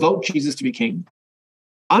 We don't vote Jesus to be king.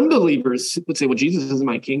 Unbelievers would say, well, Jesus isn't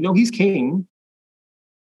my king. No, he's king.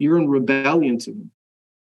 You're in rebellion to him.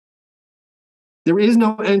 There is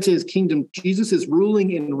no end to his kingdom. Jesus is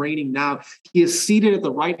ruling and reigning now. He is seated at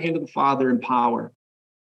the right hand of the Father in power.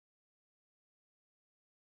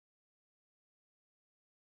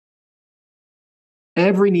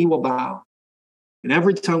 Every knee will bow, and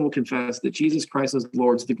every tongue will confess that Jesus Christ is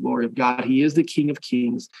Lord to the glory of God. He is the King of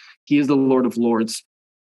kings. He is the Lord of lords.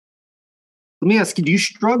 Let me ask you, do you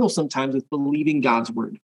struggle sometimes with believing God's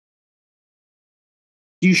word?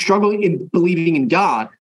 Do you struggle in believing in God?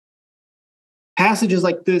 Passages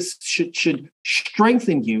like this should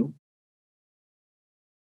strengthen you,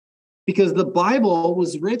 because the Bible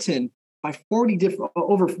was written by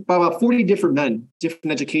about 40 different men,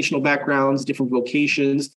 different educational backgrounds, different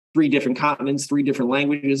vocations, 3 different continents, 3 different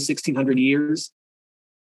languages, 1,600 years.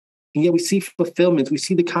 And yet we see fulfillment, we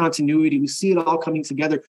see the continuity, we see it all coming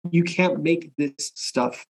together. You can't make this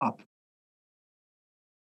stuff up.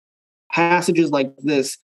 Passages like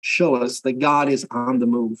this show us that God is on the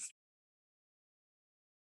move,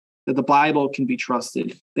 that the Bible can be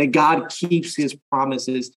trusted, that God keeps his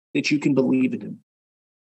promises, that you can believe in him.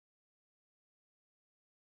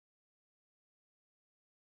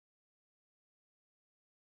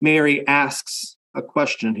 Mary asks a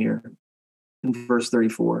question here in verse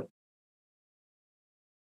 34.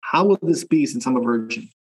 How will this be since I'm a virgin?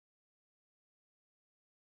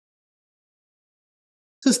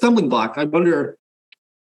 It's a stumbling block. I wonder,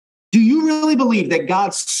 do you really believe that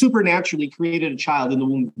God supernaturally created a child in the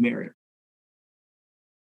womb of Mary?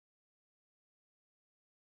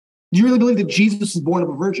 Do you really believe that Jesus was born of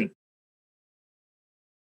a virgin?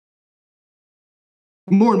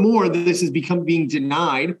 More and more, this is being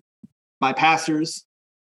denied by pastors,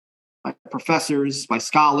 by professors, by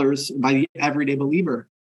scholars, by the everyday believer.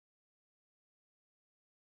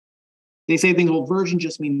 They say things, well, virgin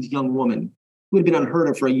just means young woman. It would have been unheard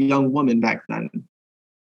of for a young woman back then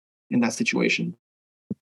in that situation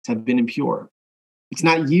to have been impure. It's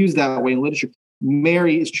not used that way in literature.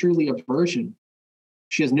 Mary is truly a virgin.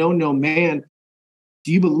 She has known no man.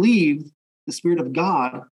 Do you believe the Spirit of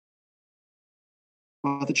God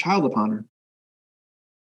brought the child upon her?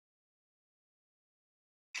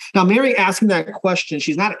 Now, Mary asking that question,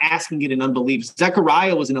 she's not asking it in unbelief.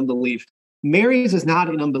 Zechariah was in unbelief. Mary's is not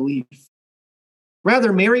in unbelief.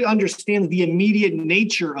 Rather, Mary understands the immediate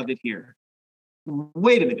nature of it here.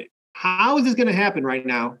 Wait a minute. How is this going to happen right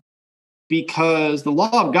now? Because the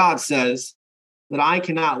law of God says that I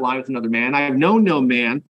cannot lie with another man. I have known no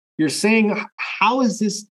man. You're saying, how is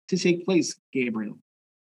this to take place, Gabriel?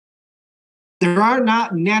 There are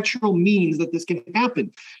not natural means that this can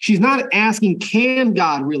happen. She's not asking, can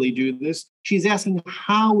God really do this? She's asking,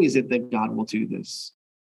 how is it that God will do this?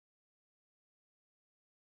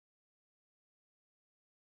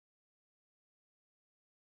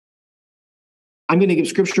 I'm going to give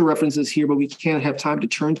scripture references here, but we can't have time to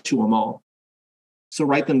turn to them all. So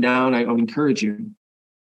write them down. I would encourage you.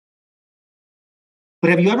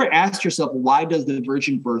 But have you ever asked yourself, why does the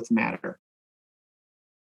virgin birth matter?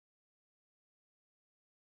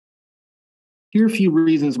 Here are a few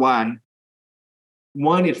reasons why.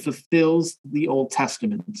 One, it fulfills the Old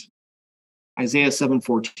Testament. Isaiah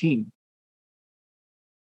 7:14.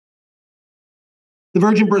 The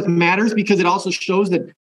virgin birth matters because it also shows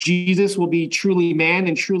that Jesus will be truly man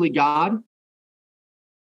and truly God.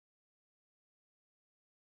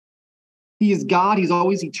 He is God. He's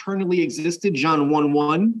always eternally existed. John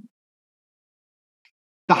 1:1.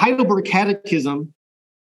 The Heidelberg Catechism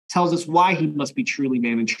tells us why he must be truly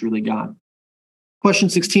man and truly God. Question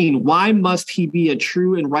 16, why must he be a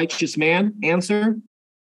true and righteous man? Answer,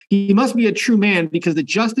 he must be a true man because the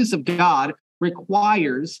justice of God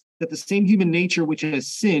requires that the same human nature which has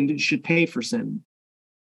sinned should pay for sin.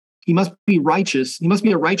 He must be righteous. He must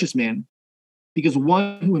be a righteous man because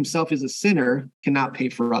one who himself is a sinner cannot pay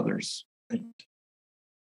for others.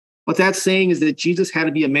 What that's saying is that Jesus had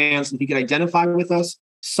to be a man so that he could identify with us,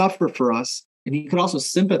 suffer for us, and he could also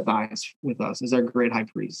sympathize with us as our great high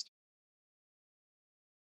priest.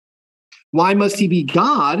 Why must he be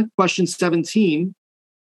God? Question 17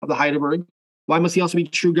 of the Heidelberg. Why must he also be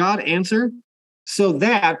true God? Answer, so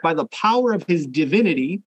that by the power of his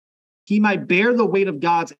divinity, he might bear the weight of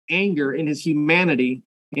God's anger in his humanity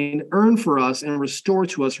and earn for us and restore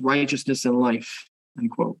to us righteousness and life.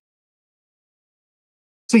 Unquote.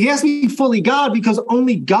 So he has to be fully God because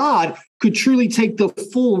only God could truly take the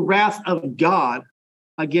full wrath of God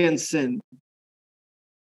against sin.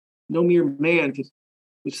 No mere man could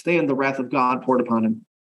withstand the wrath of God poured upon him.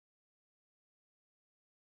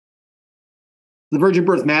 The virgin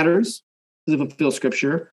birth matters because it fulfills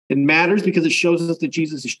scripture. It matters because it shows us that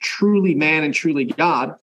Jesus is truly man and truly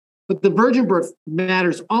God. But the virgin birth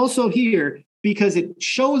matters also here because it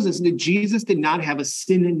shows us that Jesus did not have a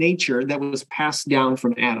sin nature that was passed down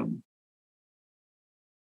from Adam.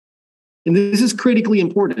 And this is critically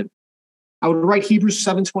important. I would write Hebrews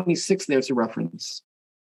 7:26 there as a reference.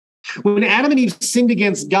 When Adam and Eve sinned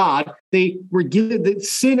against God, they were given, the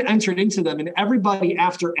sin entered into them, and everybody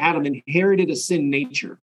after Adam inherited a sin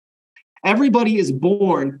nature. Everybody is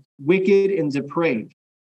born wicked and depraved.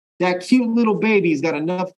 That cute little baby's got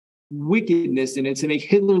enough wickedness in it to make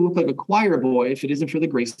Hitler look like a choir boy if it isn't for the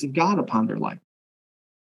grace of God upon their life.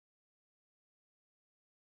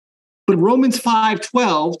 But Romans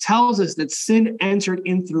 5:12 tells us that sin entered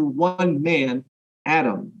in through one man,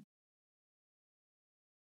 Adam.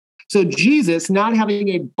 So Jesus, not having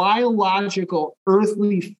a biological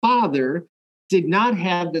earthly father, did not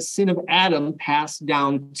have the sin of Adam passed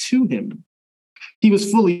down to him. He was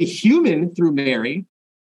fully human through Mary,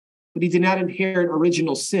 but he did not inherit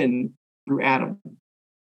original sin through Adam.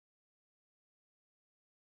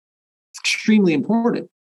 It's extremely important.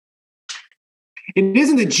 It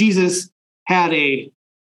isn't that Jesus had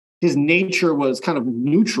his nature was kind of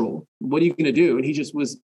neutral. What are you going to do? And he just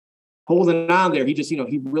was holding on there. He just,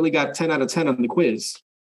 he really got 10 out of 10 on the quiz.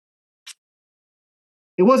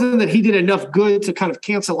 It wasn't that he did enough good to kind of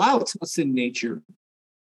cancel out a sin nature.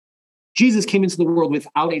 Jesus came into the world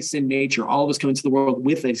without a sin nature. All of us come into the world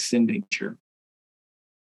with a sin nature.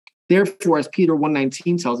 Therefore, as Peter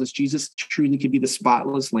 1:19 tells us, Jesus truly could be the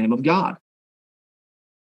spotless Lamb of God.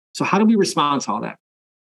 So how do we respond to all that?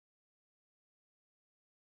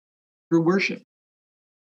 Through worship.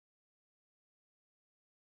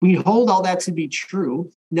 We hold all that to be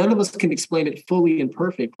true. None of us can explain it fully and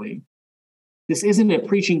perfectly. This isn't a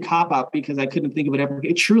preaching cop-out because I couldn't think of it ever.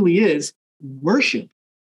 It truly is worship.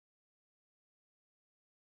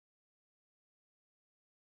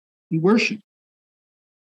 We worship.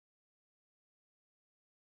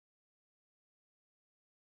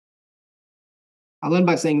 I'll end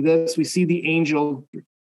by saying this. We see the angel.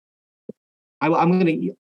 I'm going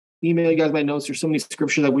to email you guys my notes. There's so many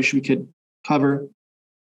scriptures I wish we could cover.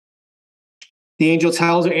 The angel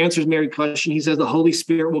tells or answers Mary's question. He says, the Holy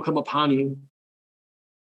Spirit will come upon you.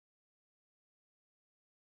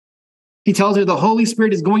 He tells her the Holy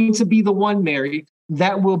Spirit is going to be the one, Mary,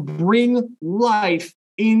 that will bring life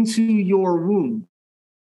into your womb.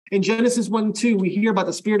 In Genesis 1:2, we hear about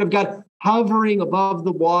the Spirit of God hovering above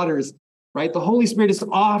the waters, right? The Holy Spirit is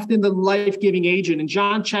often the life-giving agent. In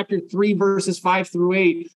John chapter 3, verses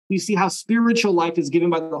 5-8, we see how spiritual life is given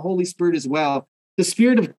by the Holy Spirit as well. The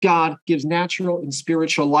Spirit of God gives natural and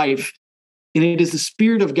spiritual life. And it is the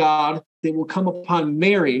Spirit of God that will come upon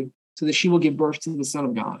Mary so that she will give birth to the Son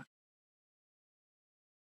of God.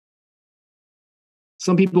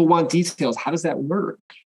 Some people want details. How does that work?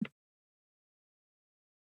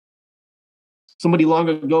 Somebody long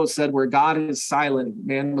ago said, where God is silent,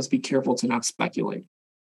 man must be careful to not speculate.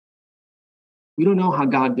 We don't know how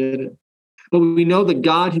God did it, but we know that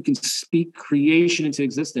God who can speak creation into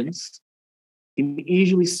existence can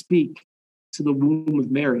easily speak to the womb of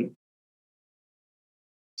Mary,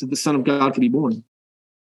 so the Son of God could be born.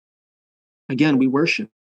 Again, we worship.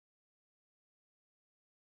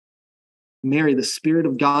 Mary, the Spirit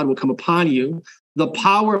of God will come upon you. The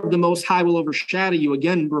power of the Most High will overshadow you.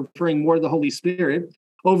 Again, referring more to the Holy Spirit.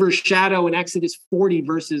 Overshadow in Exodus 40,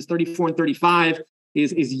 verses 34 and 35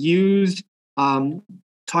 is used talking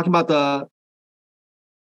about the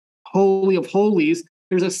Holy of Holies.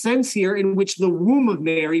 There's a sense here in which the womb of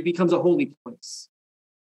Mary becomes a holy place.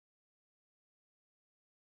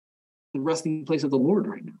 The resting place of the Lord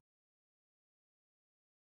right now.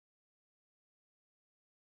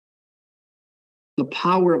 The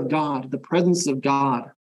power of God, the presence of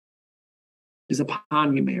God is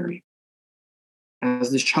upon you, Mary,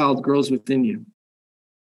 as this child grows within you.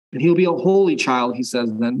 And he'll be a holy child, he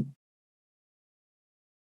says then.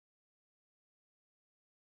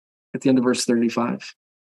 At the end of verse 35.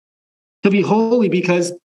 He'll be holy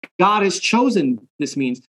because God has chosen, this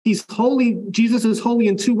means. He's holy. Jesus is holy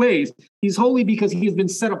in two ways. He's holy because he has been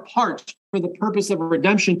set apart for the purpose of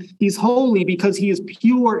redemption. He's holy because he is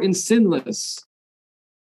pure and sinless.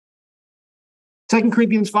 2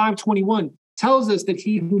 Corinthians 5:21 tells us that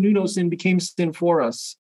he who knew no sin became sin for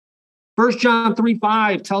us. 1 John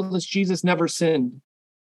 3:5 tells us Jesus never sinned.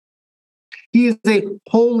 He is a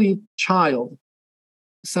holy child,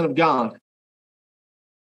 the Son of God.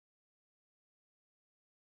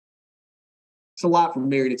 It's a lot for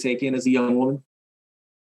Mary to take in as a young woman.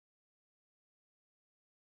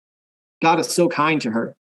 God is so kind to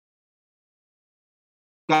her.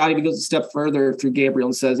 God even goes a step further through Gabriel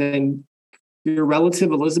and says, and your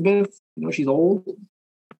relative Elizabeth, she's old.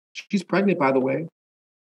 She's pregnant, by the way.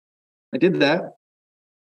 I did that.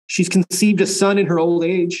 She's conceived a son in her old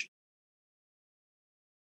age.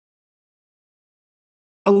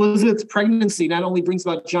 Elizabeth's pregnancy not only brings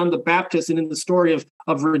about John the Baptist and in the story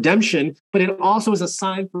of redemption, but it also is a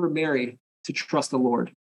sign for Mary to trust the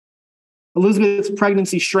Lord. Elizabeth's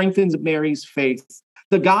pregnancy strengthens Mary's faith.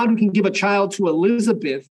 The God who can give a child to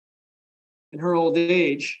Elizabeth in her old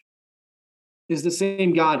age is the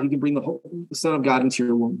same God who can bring the Son of God into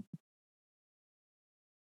your womb.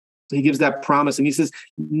 So he gives that promise and he says,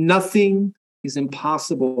 nothing is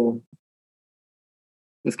impossible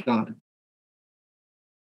with God.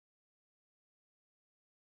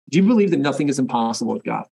 Do you believe that nothing is impossible with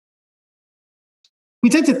God? We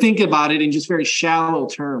tend to think about it in just very shallow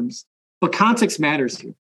terms, but context matters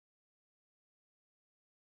here.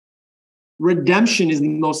 Redemption is the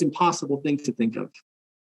most impossible thing to think of.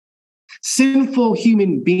 Sinful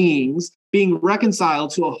human beings being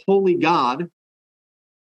reconciled to a holy God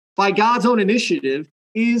by God's own initiative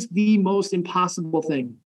is the most impossible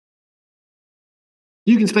thing.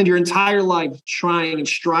 You can spend your entire life trying and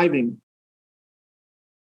striving,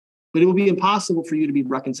 but it will be impossible for you to be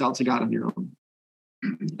reconciled to God on your own.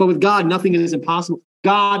 But with God, nothing is impossible.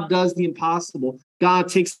 God does the impossible. God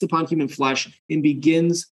takes upon human flesh and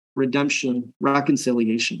begins redemption,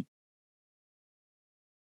 reconciliation.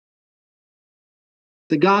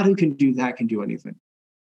 The God who can do that can do anything.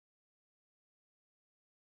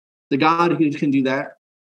 The God who can do that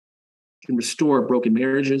can restore broken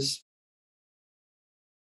marriages,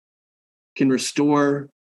 can restore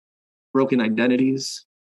broken identities,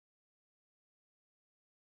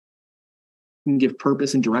 can give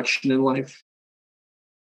purpose and direction in life,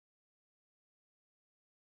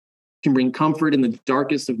 can bring comfort in the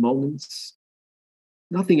darkest of moments.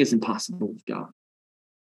 Nothing is impossible with God.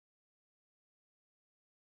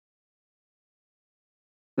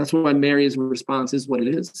 That's why Mary's response is what it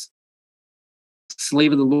is.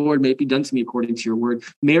 Slave of the Lord, may it be done to me according to your word.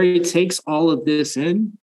 Mary takes all of this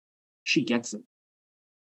in. She gets it.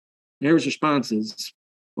 Mary's response is,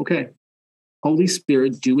 okay, Holy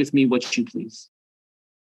Spirit, do with me what you please.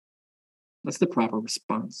 That's the proper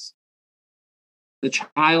response. The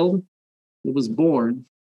child that was born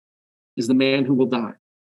is the man who will die.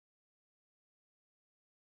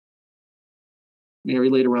 Mary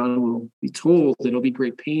later on will be told that there'll be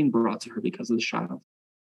great pain brought to her because of the child.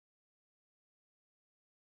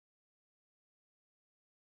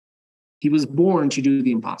 He was born to do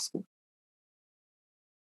the impossible.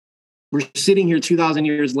 We're sitting here 2,000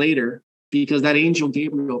 years later because that angel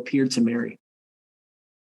Gabriel appeared to Mary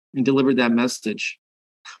and delivered that message.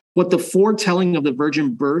 What the foretelling of the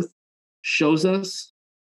virgin birth shows us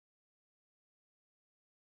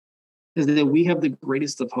is that we have the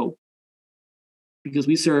greatest of hope because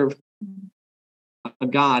we serve a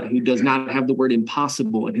God who does not have the word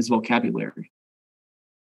impossible in his vocabulary.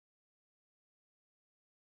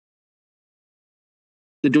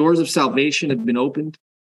 The doors of salvation have been opened,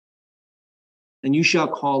 and you shall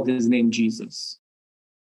call his name Jesus,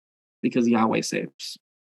 because Yahweh saves.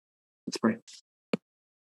 Let's pray.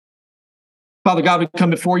 Father God, we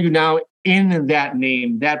come before you now in that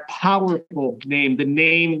name, that powerful name, the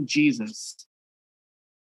name Jesus.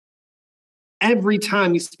 Every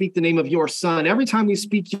time we speak the name of your Son, every time we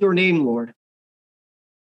speak your name, Lord,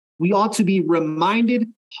 we ought to be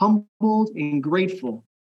reminded, humbled, and grateful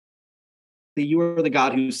that you are the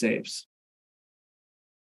God who saves.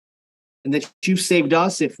 And that you saved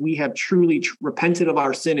us if we have truly repented of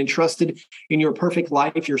our sin and trusted in your perfect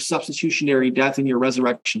life, your substitutionary death, and your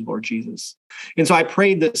resurrection, Lord Jesus. And so I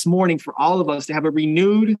pray this morning for all of us to have a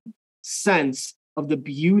renewed sense of the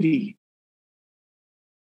beauty,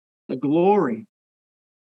 the glory,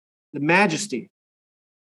 the majesty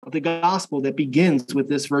of the gospel that begins with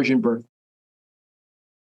this virgin birth.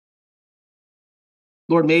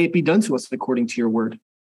 Lord, may it be done to us according to your word.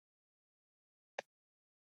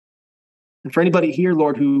 And for anybody here,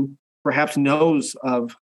 Lord, who perhaps knows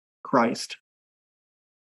of Christ,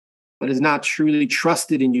 but is not truly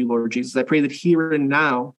trusted in you, Lord Jesus, I pray that here and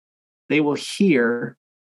now they will hear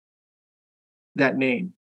that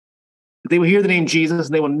name. That they will hear the name Jesus,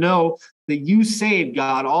 and they will know that you saved,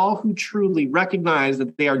 God. All who truly recognize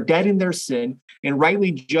that they are dead in their sin and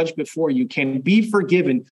rightly judged before you can be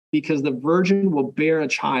forgiven because the virgin will bear a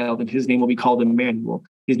child, and his name will be called Emmanuel.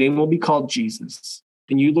 His name will be called Jesus.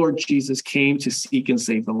 And you, Lord Jesus, came to seek and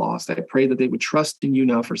save the lost. I pray that they would trust in you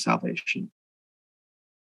now for salvation.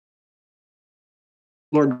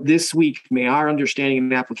 Lord, this week, may our understanding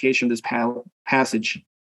and application of this passage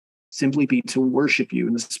simply be to worship you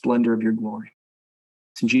in the splendor of your glory.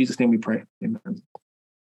 It's in Jesus' name we pray. Amen.